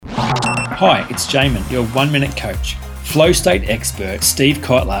Hi, it's Jamin, your 1 Minute Coach. Flow state expert Steve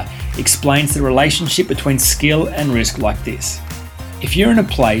Kotler explains the relationship between skill and risk like this. If you're in a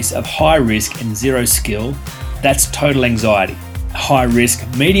place of high risk and zero skill, that's total anxiety. High risk,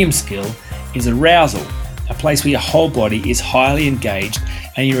 medium skill is arousal, a place where your whole body is highly engaged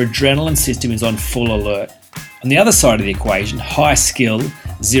and your adrenaline system is on full alert. On the other side of the equation, high skill,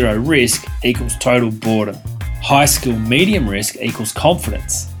 zero risk equals total boredom. High skill, medium risk equals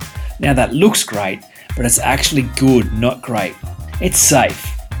confidence. Now that looks great, but it's actually good, not great. It's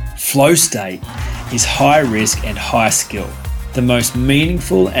safe. Flow state is high risk and high skill. The most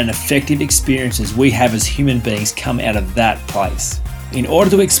meaningful and effective experiences we have as human beings come out of that place. In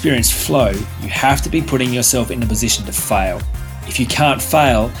order to experience flow, you have to be putting yourself in a position to fail. If you can't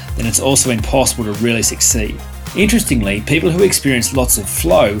fail, then it's also impossible to really succeed. Interestingly, people who experience lots of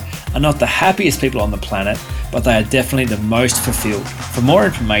flow are not the happiest people on the planet, but they are definitely the most fulfilled. For more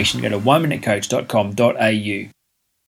information, go to oneminutecoach.com.au.